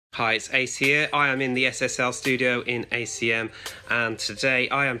Hi, it's Ace here. I am in the SSL studio in ACM, and today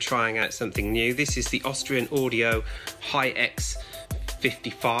I am trying out something new. This is the Austrian Audio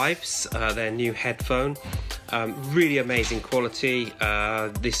Hi-X55s, their new headphone. Really amazing quality.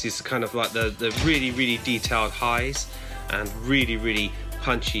 This is kind of like the really detailed highs and really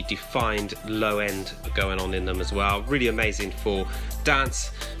punchy, defined low end going on in them as well. Really amazing for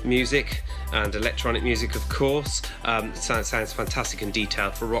dance music and electronic music, of course. Sounds fantastic and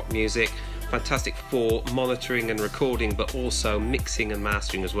detailed for rock music. Fantastic for monitoring and recording, but also mixing and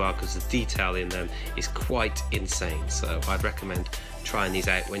mastering as well, because the detail in them is quite insane. So I'd recommend trying these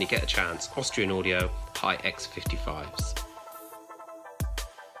out when you get a chance. Austrian Audio Hi-X55s.